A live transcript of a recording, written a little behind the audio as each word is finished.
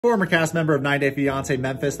Former cast member of 9 Day Fiancé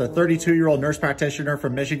Memphis, the 32-year-old nurse practitioner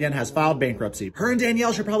from Michigan, has filed bankruptcy. Her and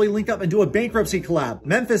Danielle should probably link up and do a bankruptcy collab.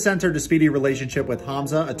 Memphis entered a speedy relationship with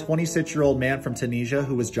Hamza, a 26-year-old man from Tunisia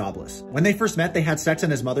who was jobless. When they first met, they had sex in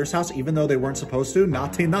his mother's house even though they weren't supposed to.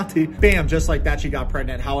 Naughty, naughty. Bam, just like that, she got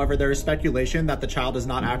pregnant. However, there is speculation that the child is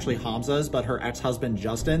not actually Hamza's, but her ex-husband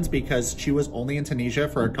Justin's, because she was only in Tunisia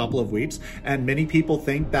for a couple of weeks, and many people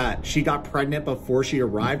think that she got pregnant before she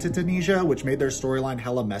arrived to Tunisia, which made their storyline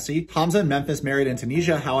hella messy. Hamza and Memphis married in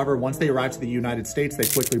Tunisia. However, once they arrived to the United States, they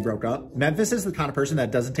quickly broke up. Memphis is the kind of person that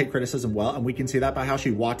doesn't take criticism well, and we can see that by how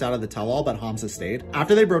she walked out of the tell-all, but Hamza stayed.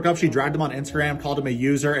 After they broke up, she dragged him on Instagram, called him a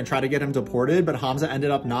user, and tried to get him deported, but Hamza ended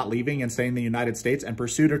up not leaving and staying in the United States and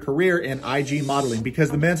pursued a career in IG modeling because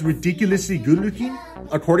the man's ridiculously good looking.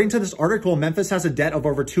 According to this article, Memphis has a debt of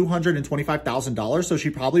over $225,000, so she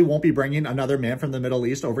probably won't be bringing another man from the Middle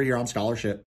East over here on scholarship.